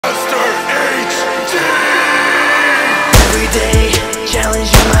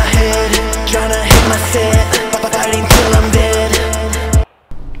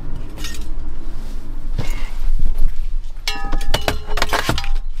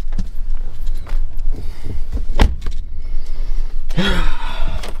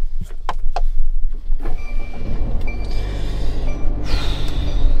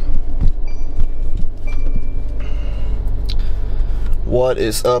What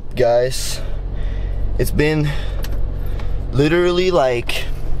is up, guys? It's been literally like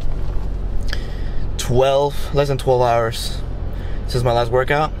less than 12 hours since my last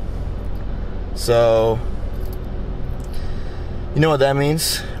workout. So you know what that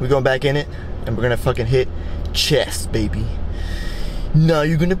means. We're going back in it and we're gonna fucking hit chest, baby. Now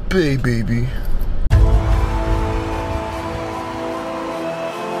you're gonna pay, baby.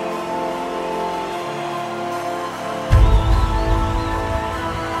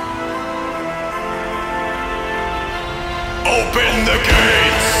 Open the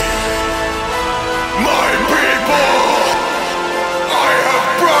gates, my people. I have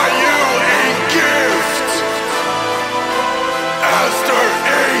brought you a gift. Aster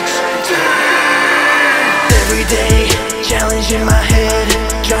HD. Every day, challenge in my head,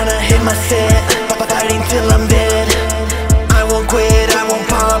 tryna hit my set, fighting till I'm dead. I won't quit, I won't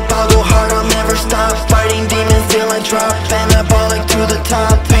pop, I'll go hard, I'll never stop. Fighting demons till I drop, anabolic to the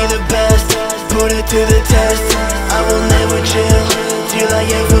top. Be the best, put it to the test. I will never chill till I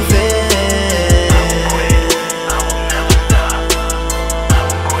am fulfilled.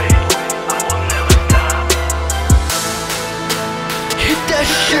 Hit that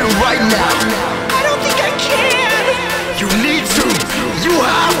shit right now. I don't think I can. You need to. You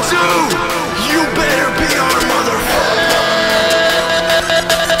have to. You better be our motherfucker.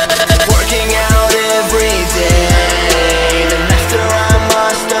 Working out every day. The master I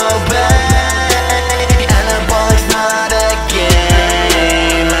must obey. Anabolic's not a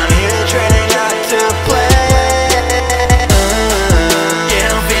game. I'm here training not to play.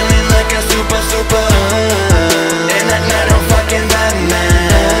 Yeah, I'm feeling like a super. And that night I'm fucking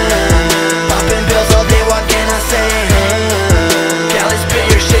Batman. Popping pills all day, what can I say? Cali spit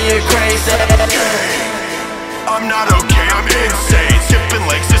your shit, you're crazy. I'm not okay, I'm insane. Skipping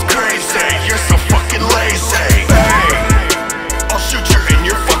legs is crazy. You're so fucking lazy. Bang! I'll shoot you in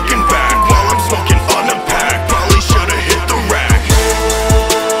your fucking back while I'm smoking on a pack. Probably should've hit the rack.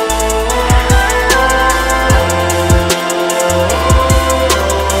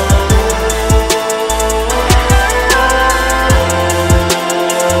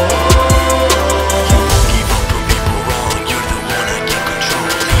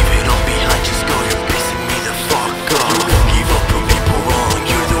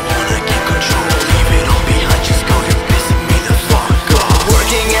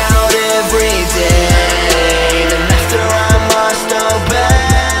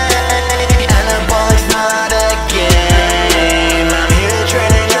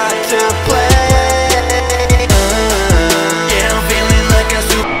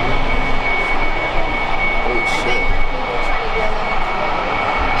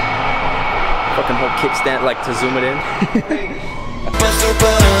 Fucking whole kickstand, like to zoom it in.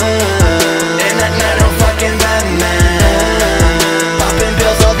 Super, and that night I'm fucking Batman. Popping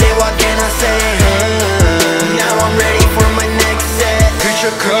pills all day, what can I say? Now I'm ready for my next set. Hit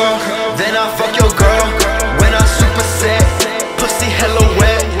your girl, then I fuck your girl. When I superset, pussy hella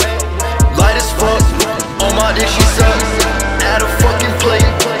wet, light as fuck. On my dick she sucks, at a fucking plate.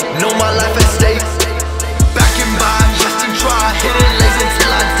 Know my life at stake. Back and by, just and try, hit it legs until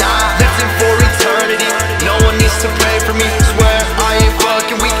I die. Living for eternity, no one needs to pray for me. Swear I ain't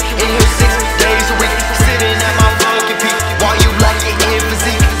fucking weak, in here 6 days a week, sitting at my fucking peak, while you lacking in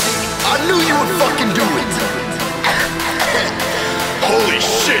physique. I knew you would fucking do it. Holy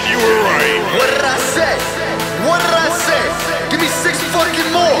shit, you were right. What did I say? What did I say? Give me 6 fucking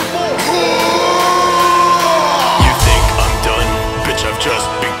more. You think I'm done? Bitch, I've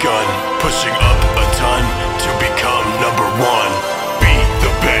just begun. Pushing up a ton to become number one. Be the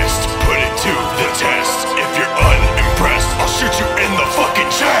best, put it to the test. If you're unimpressed, I'll shoot you in the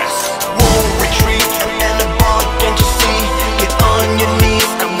fucking chest. Won't retreat, and the ball, can't you see? Get on your knees,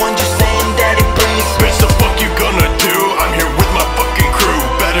 I want you saying daddy please. Bitch, the fuck you gonna do? I'm here with my fucking crew.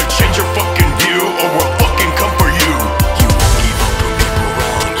 Better change your fucking view or we'll fucking come for you. You won't give up when people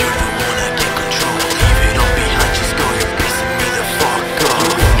wrong. You're the one I can't control. Leave it all behind, just go. You're pissing me the fuck off.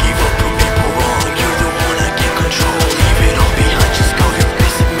 You won't give up when people wrong.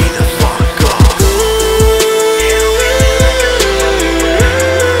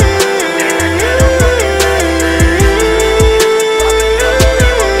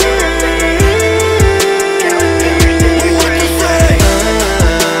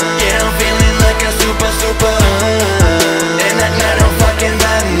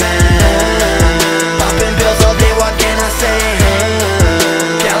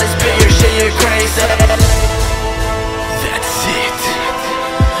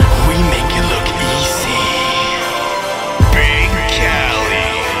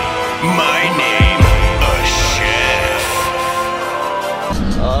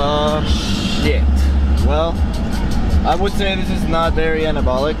 Shit. Well, I would say this is not very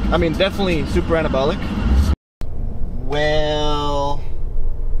anabolic. I mean, definitely super anabolic. Well,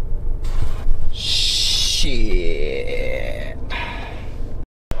 shit.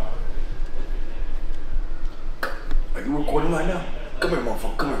 Are you recording right now? Come here,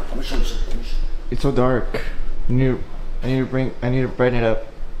 motherfucker. Come here. I'm gonna show you something. It's so dark. I need to brighten it up.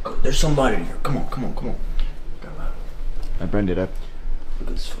 Oh, there's somebody in here. Come on. I brightened it up. Look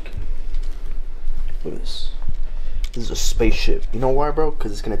at this fucking. Look at this. This is a spaceship. You know why, bro?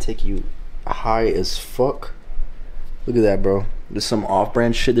 Because it's gonna take you high as fuck. Look at that, bro. There's some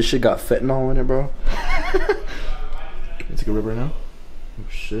off-brand shit. This shit got fentanyl in it, bro. It's a good rip right now. Oh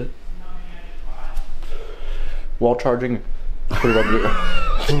shit. While charging, put it up here.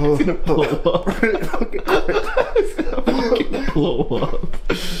 It's gonna blow up. It's gonna fucking blow up.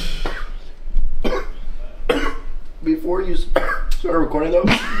 Before you started recording though,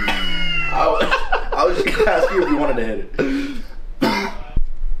 I was just gonna ask you if you wanted to hit it.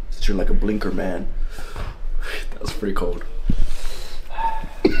 Since you're like a blinker man. That was pretty cold.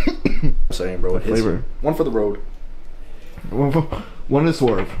 I'm saying, bro, it hits flavor. you. One for the road. One to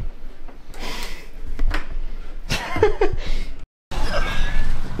swerve.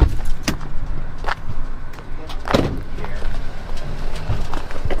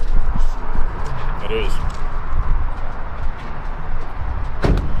 It is.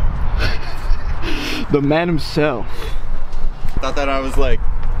 The man himself. Thought that I was like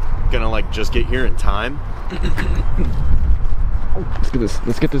gonna like just get here in time.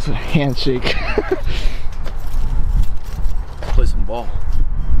 Let's get this handshake. Play some ball.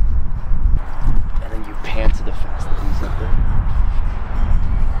 And then you pan to the fast lanes up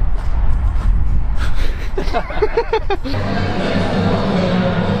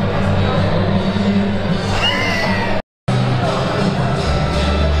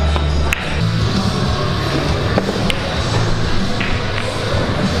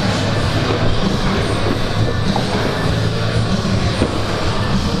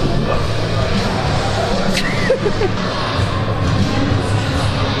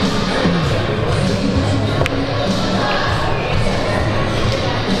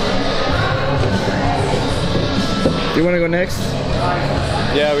You wanna go next?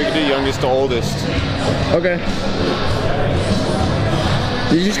 Yeah, we can do youngest to oldest. Okay.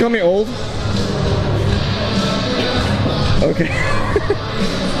 Did you just call me old? Okay.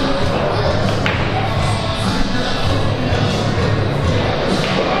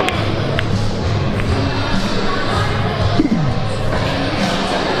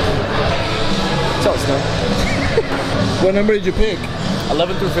 Tell us, man. What number did you pick?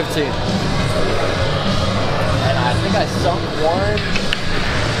 11 through 15. And I think I sunk one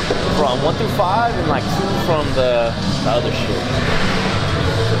from 1 through 5 and like 2 from the other shit.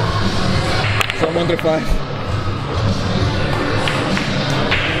 From 1 through 5.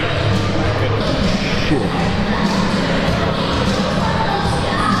 Shit.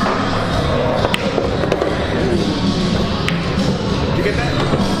 Did you get that?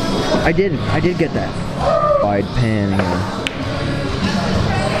 I did get that. Wide pan here.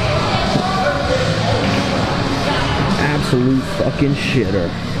 Absolute fucking shitter.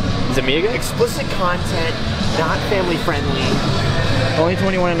 Is it me again? Explicit content, not family friendly. Only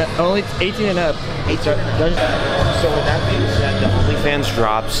 21 and only 18 and up. So with that being said, the OnlyFans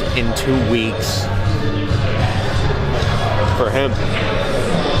drops in 2 weeks. For him.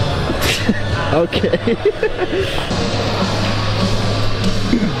 Okay.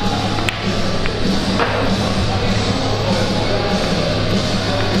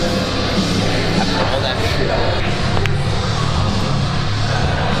 All that shit.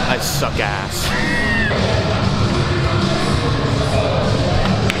 I suck ass.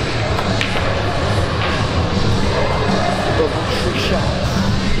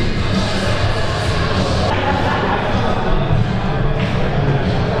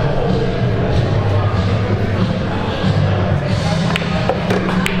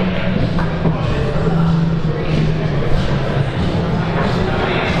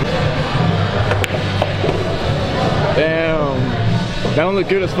 Damn. That don't look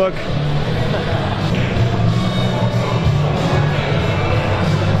good as fuck.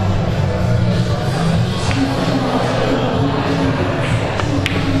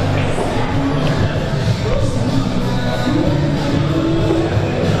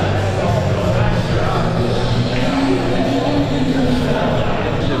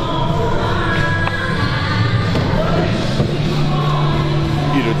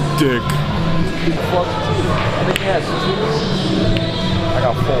 Eat a dick. I think he has 2. I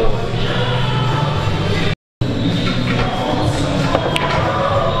got 4.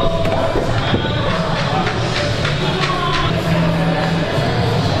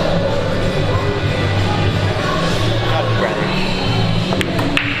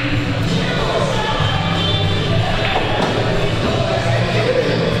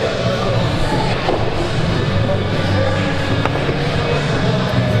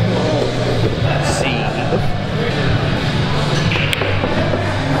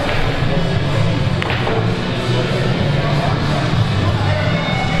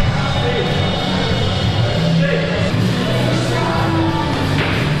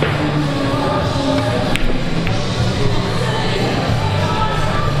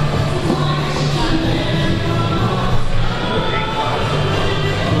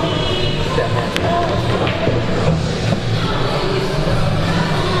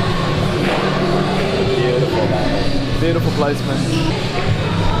 replacement.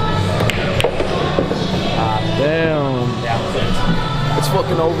 Damn. It's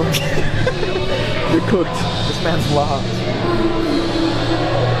fucking over. You're cooked. This man's lost.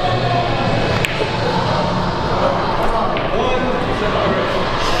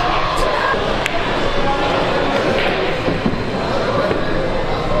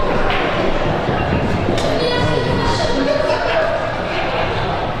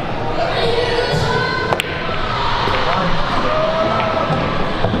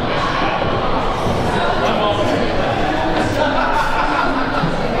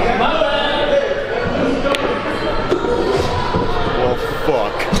 Well,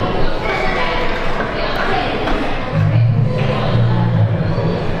 fuck.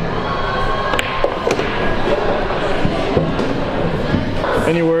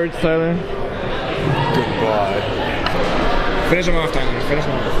 Any words, Tyler? Goodbye. Finish him off, Tyler. Finish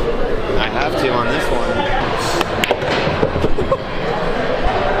him off. I have to on this one.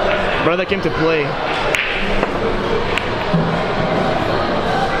 Brother came to play.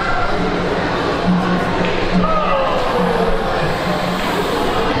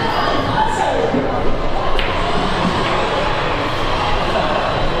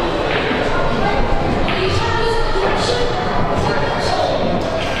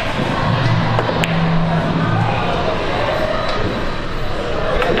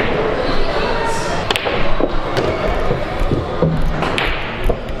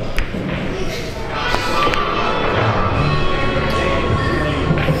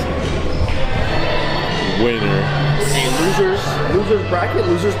 Winner. Hey, losers bracket,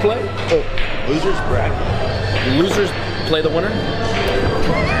 losers play. Oh, losers bracket. Losers play the winner.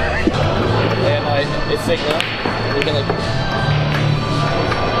 And it's sick now. We can like.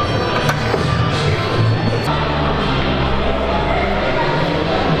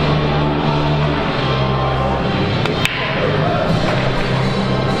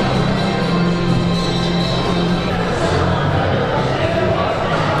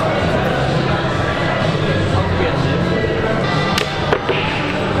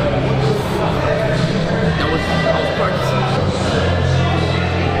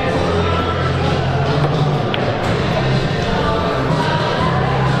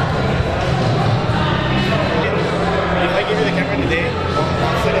 If I give you the camera today,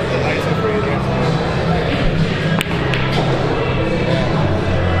 I'll set up the ISO for you guys.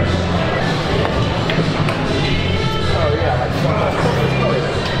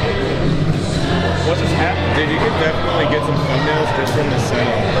 What's this hat? Dude, you could definitely get some thumbnails just from the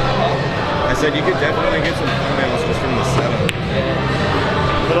setup. I said you could definitely get some thumbnails just from the setup.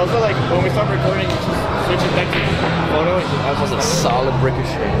 But also, like, when we start recording, just switch it back to photo. And That was a solid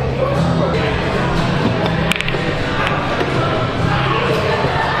ricochet.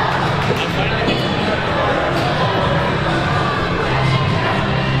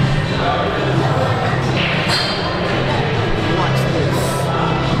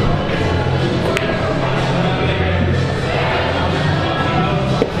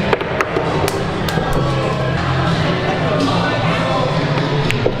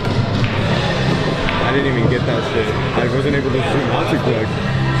 I didn't even get that shit. I wasn't able to zoom out too quick.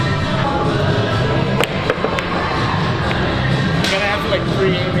 You're gonna have to, like,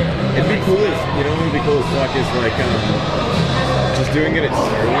 pre-aim it. It'd be cool as, you know what would be cool as fuck is like, just doing it at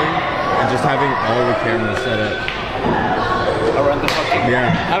Sterling and just having all the cameras set up. Around the fucking.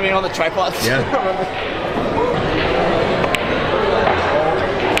 Yeah. I mean, on the tripods. Yeah.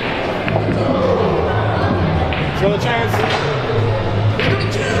 Throw the chance.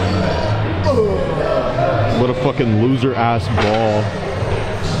 What a fucking loser ass ball.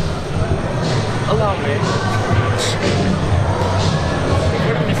 Allow me.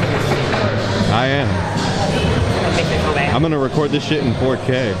 I am. I'm gonna record this shit in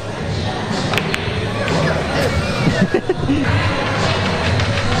 4K.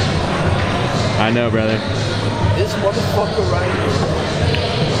 I know, brother. This motherfucker right here.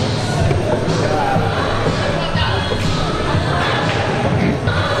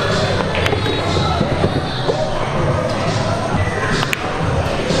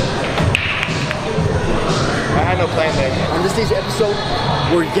 I had no plan there. On this day's episode,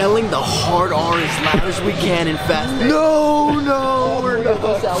 we're yelling the hard R as loud as we can and fast. No, we're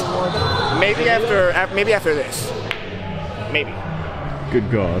Maybe after this. Maybe. Good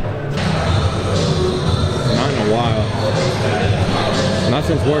God. Not in a while. Not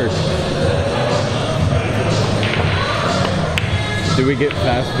since work. Do we get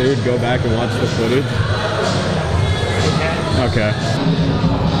fast food, go back and watch the footage? Okay.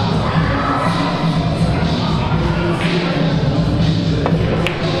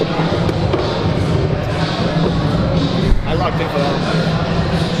 I locked in for that.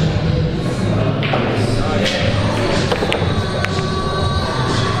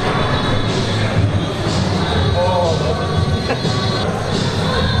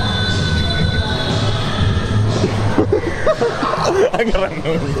 I gotta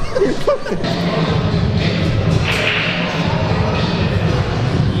move.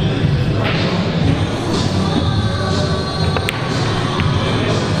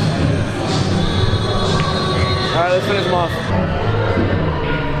 Alright, let's finish them off.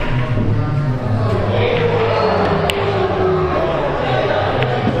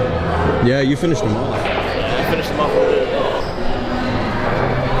 Yeah, you finished them off. I finished them off a little bit.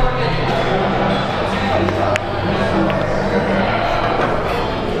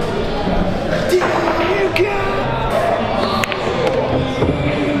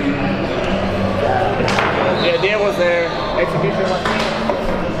 The idea was there. Execution was like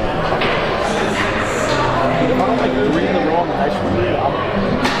 3 in a row on the ice cream.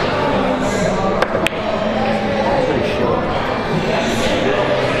 I'm pretty sure.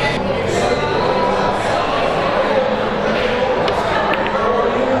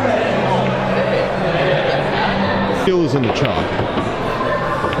 Skill is in the chalk.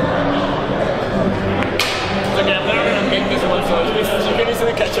 Okay, I'm never gonna make this one, so you can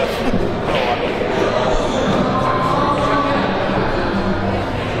easily catch up.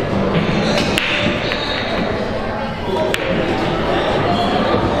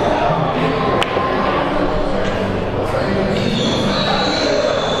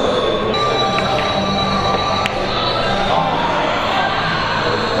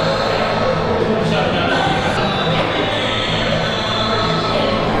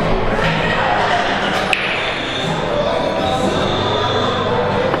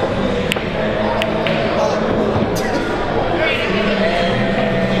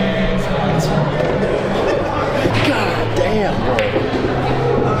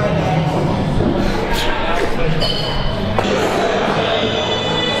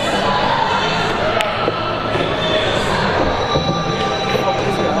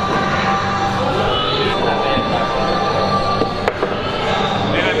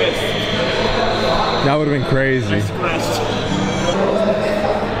 That would have been crazy.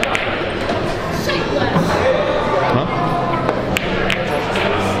 Huh?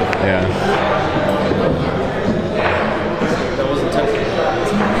 Yeah. That wasn't touching.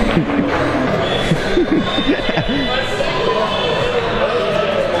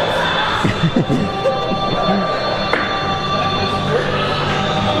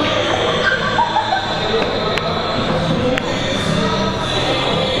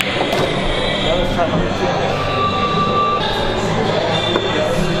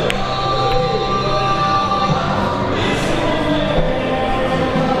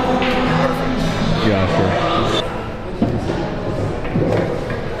 Yeah, sure.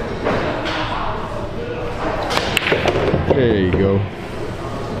 There you go.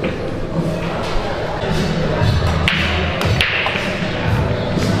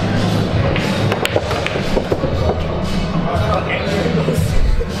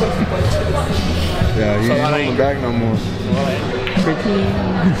 Yeah, you ain't holding back no more. Pretty.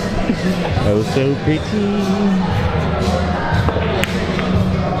 Oh, so pretty.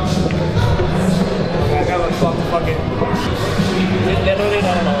 I got like fucking. Literally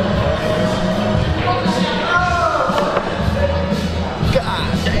not at all.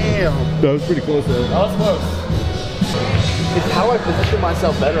 God damn. That was pretty close though. That was close. It's how I position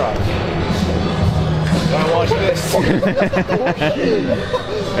myself better on it. When I watch this.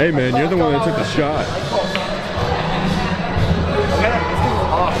 Hey man, you're the one that took the shot.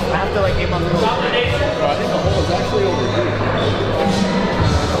 I have to like aim on the little. I think the hole is actually over here.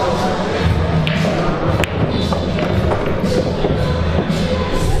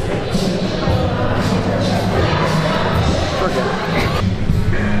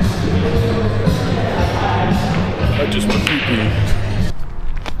 I just want pee-pee.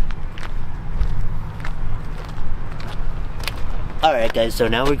 Alright guys, so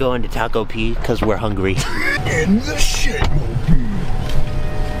now we're going to Taco P because we're hungry. In the shit mobile.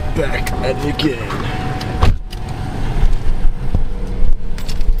 Back at it again.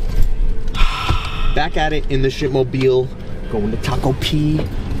 Back at it in the shitmobile, going to Taco P,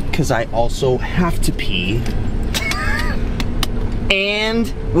 because I also have to pee.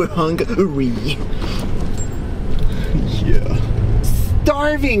 And we're hungry. Yeah.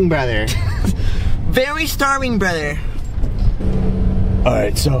 Starving, brother. Very starving, brother.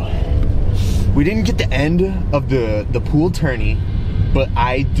 Alright, so we didn't get the end of the pool tourney, but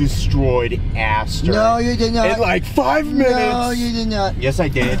I destroyed Aster. No, you did not. In like 5 minutes. No, you did not. Yes, I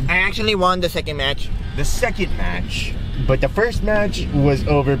did. I actually won the second match. The second match, but the first match was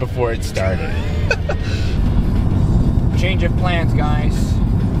over before it started. Change of plans, guys.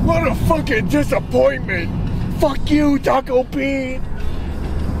 What a fucking disappointment! Fuck you, Taco Pete!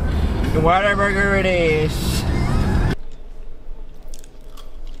 Whataburger it is.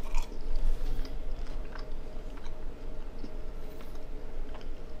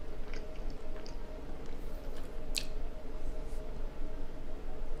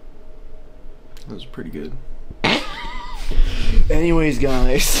 That was pretty good. Anyways,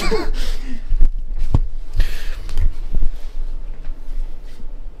 guys.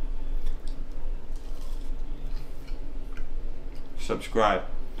 Subscribe.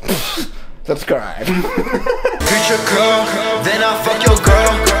 Subscribe. Treat your girl, then I fuck your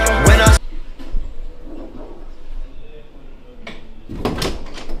girl. When I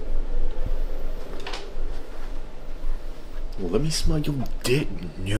Well, let me smell your dick.